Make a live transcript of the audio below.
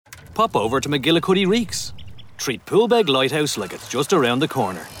pop over to McGillicuddy Reeks. Treat Poolbeg Lighthouse like it's just around the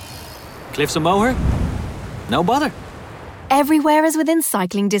corner. Cliffs of Moher? No bother. Everywhere is within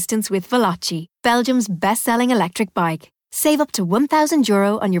cycling distance with Veloci, Belgium's best-selling electric bike. Save up to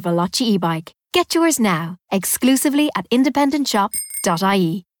 €1,000 on your Veloci e-bike. Get yours now, exclusively at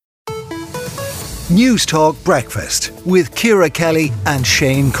independentshop.ie. News Talk Breakfast with Ciara Kelly and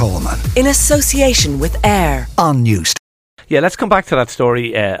Shane Coleman. In association with AIR On News. Yeah, let's come back to that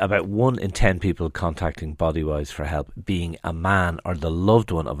story about 1 in 10 people contacting Bodywise for help being a man or the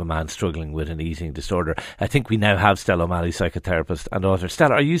loved one of a man struggling with an eating disorder. I think we now have Stella O'Malley, psychotherapist and author.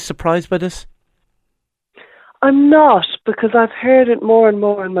 Stella, are you surprised by this? I'm not, because I've heard it more and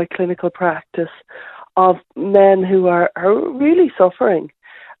more in my clinical practice of men who are really suffering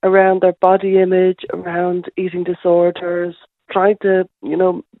around their body image, around eating disorders, trying to,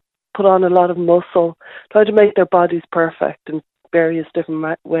 put on a lot of muscle, trying to make their bodies perfect in various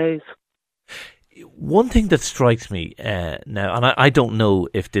different ways. One thing that strikes me now, and I don't know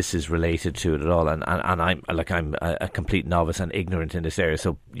if this is related to it at all, and I'm a complete novice and ignorant in this area,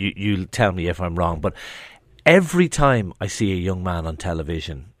 so you tell me if I'm wrong, but every time I see a young man on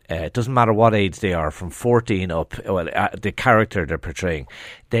television, it doesn't matter what age they are, from 14 up, the character they're portraying,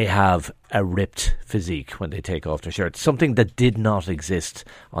 they have a ripped physique when they take off their shirt. Something that did not exist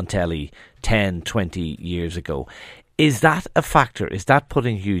on telly 10, 20 years ago. Is that a factor? Is that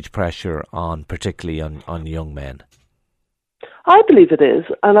putting huge pressure on, particularly on young men? I believe it is,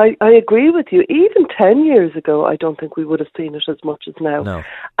 and I agree with you. Even 10 years ago, I don't think we would have seen it as much as now. No.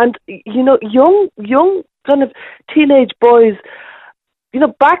 And, young kind of teenage boys,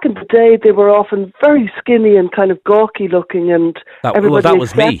 back in the day, they were often very skinny and kind of gawky looking, and everybody that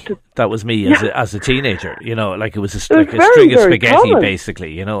was accepted. me. That was me as a teenager. Like it was a very, string of very spaghetti, common.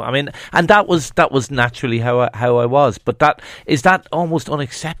 basically. I mean, and that was naturally how I was. But is that almost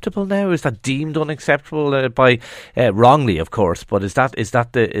unacceptable now? Is that deemed unacceptable by wrongly, of course? But is that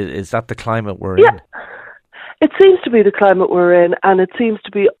the climate we're in? It seems to be the climate we're in, and it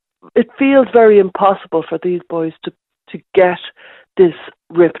feels very impossible for these boys to get this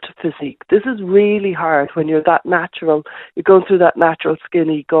ripped physique. This is really hard when you're that natural, you're going through that natural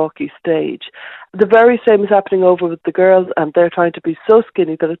skinny, gawky stage. The very same is happening over with the girls, and they're trying to be so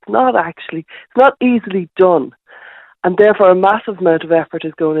skinny that it's not easily done. And therefore a massive amount of effort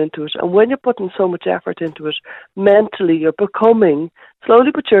is going into it. And when you're putting so much effort into it, mentally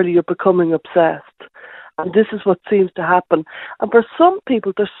slowly but surely you're becoming obsessed. And this is what seems to happen. And for some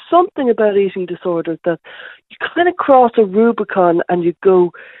people, there's something about eating disorders that you kind of cross a Rubicon and it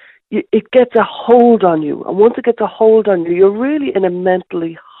gets a hold on you. And once it gets a hold on you, you're really in a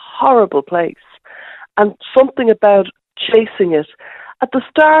mentally horrible place. And something about chasing it. At the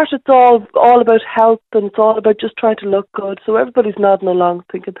start, it's all about health, and it's all about just trying to look good. So everybody's nodding along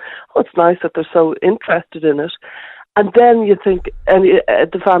thinking, oh, it's nice that they're so interested in it. And then you think, and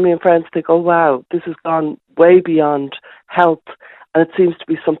the family and friends think, oh wow, this has gone way beyond health, and it seems to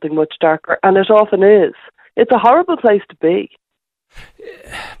be something much darker. And it often is. It's a horrible place to be.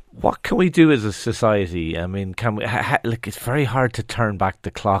 What can we do as a society? I mean, it's very hard to turn back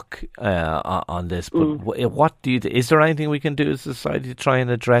the clock on this, but what is there anything we can do as a society to try and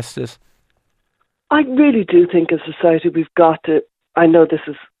address this? I really do think as a society we've got to, I know this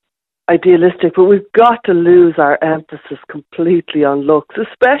is idealistic, but we've got to lose our emphasis completely on looks,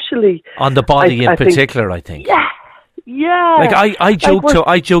 especially on the body in particular. I think. Yeah. Like I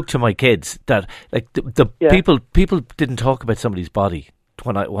joke to my kids that people didn't talk about somebody's body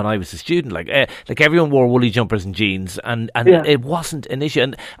when I was a student. Like everyone wore woolly jumpers and jeans, and it wasn't an issue.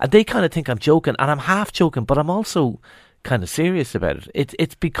 And they kind of think I'm joking, and I'm half joking, but I'm also kind of serious about it.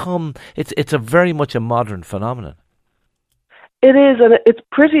 It's a very much a modern phenomenon. It is, and it's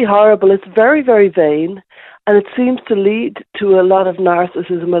pretty horrible. It's very, very vain, and it seems to lead to a lot of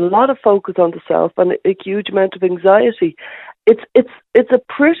narcissism, a lot of focus on the self, and a huge amount of anxiety. It's a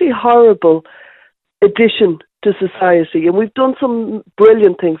pretty horrible addition to society, and we've done some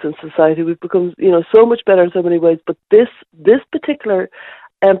brilliant things in society. We've become, so much better in so many ways, but this particular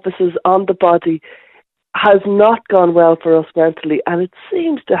emphasis on the body has not gone well for us mentally, and it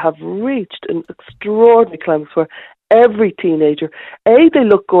seems to have reached an extraordinary climax where every teenager, A, they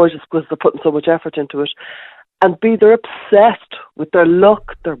look gorgeous because they're putting so much effort into it, and B, they're obsessed with their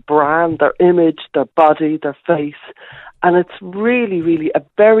look, their brand, their image, their body, their face, and it's really, really a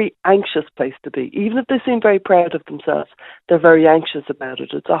very anxious place to be. Even if they seem very proud of themselves, they're very anxious about it.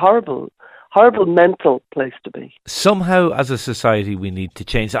 It's a horrible, horrible mental place to be. Somehow, as a society, we need to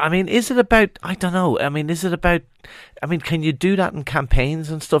change. I mean, is it about? I don't know. I mean, is it about? I mean, can you do that in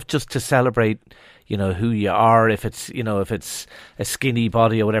campaigns and stuff just to celebrate? You know, who you are, if it's a skinny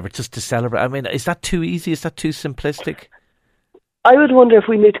body or whatever, just to celebrate. I mean, is that too easy? Is that too simplistic? I would wonder if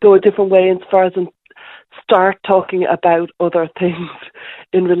we need to go a different way as far as start talking about other things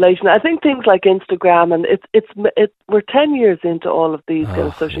in relation. I think things like Instagram, and we're 10 years into all of these kind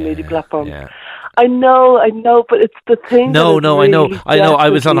of social media platforms. Yeah. I know, but it's the thing. No, I know. I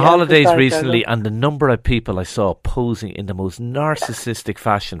was on holidays recently, and the number of people I saw posing in the most narcissistic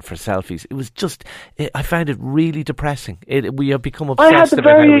fashion for selfies, it was just, I found it really depressing. We have become obsessed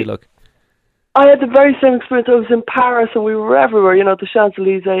about how we look. I had the very same experience. I was in Paris and we were everywhere, you know, the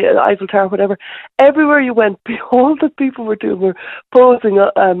Champs-Élysées, Eiffel Tower, whatever. Everywhere you went, all the people were doing were posing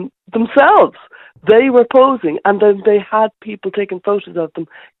themselves. They were posing, and then they had people taking photos of them,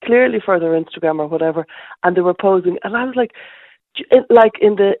 clearly for their Instagram or whatever, and they were posing. And I was like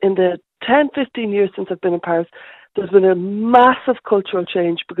in the 10, 15 years since I've been in Paris, there's been a massive cultural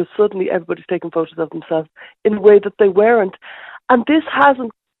change because suddenly everybody's taking photos of themselves in a way that they weren't. And this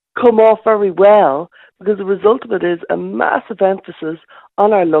hasn't come off very well because the result of it is a massive emphasis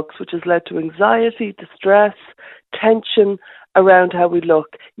on our looks, which has led to anxiety, distress, tension around how we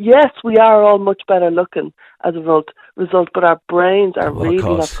look. Yes, we are all much better looking as a result, but our brains are really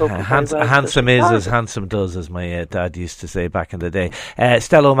not coping very well. Handsome is as handsome does, as my dad used to say back in the day.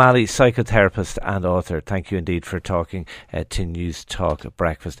 Stella O'Malley, psychotherapist and author, thank you indeed for talking to News Talk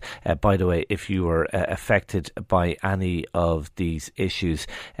Breakfast. By the way, if you were affected by any of these issues,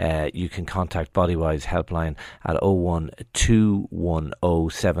 you can contact Bodywise helpline at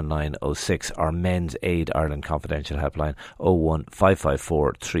 012107906 or Men's Aid Ireland Confidential helpline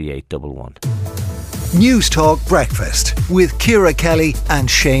 01554 3811. News Talk Breakfast with Ciara Kelly and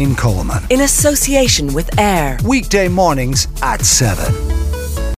Shane Coleman. In association with AIR. Weekday mornings at 7.